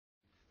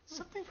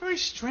Something very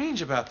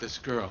strange about this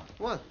girl.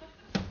 What?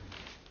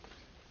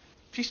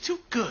 She's too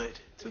good.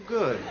 Too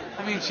good.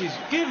 I mean, she's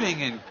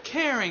giving and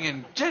caring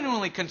and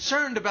genuinely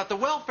concerned about the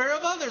welfare of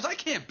others. I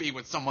can't be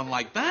with someone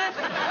like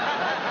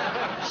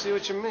that. I see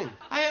what you mean.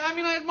 I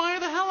mean, I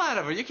admire the hell out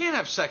of her. You can't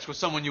have sex with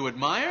someone you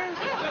admire.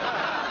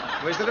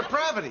 Where's the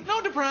depravity?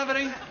 No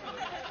depravity.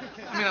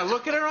 I mean, I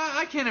look at her,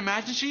 I can't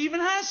imagine she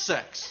even has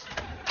sex.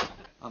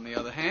 On the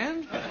other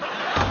hand...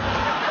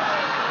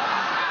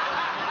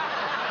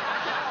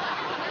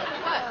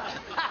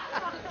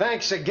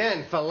 Thanks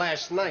again for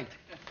last night.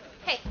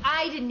 Hey,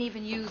 I didn't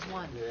even use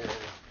one. Yeah.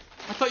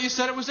 I thought you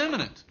said it was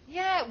imminent.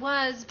 Yeah, it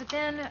was, but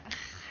then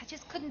I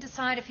just couldn't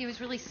decide if he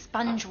was really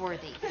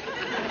Spongeworthy.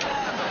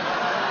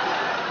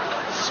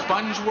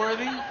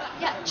 Spongeworthy?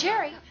 Yeah,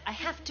 Jerry, I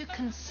have to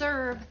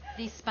conserve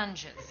these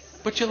sponges.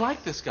 But you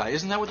like this guy.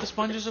 Isn't that what the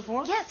sponges are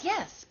for?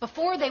 Yes,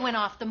 before they went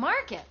off the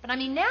market. But I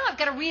mean, now I've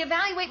got to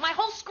reevaluate my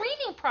whole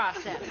screening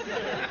process.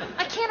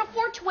 I can't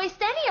afford to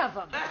waste any of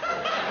them.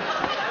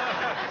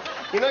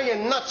 You know you're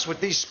nuts with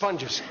these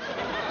sponges.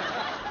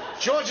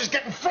 George is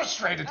getting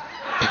frustrated.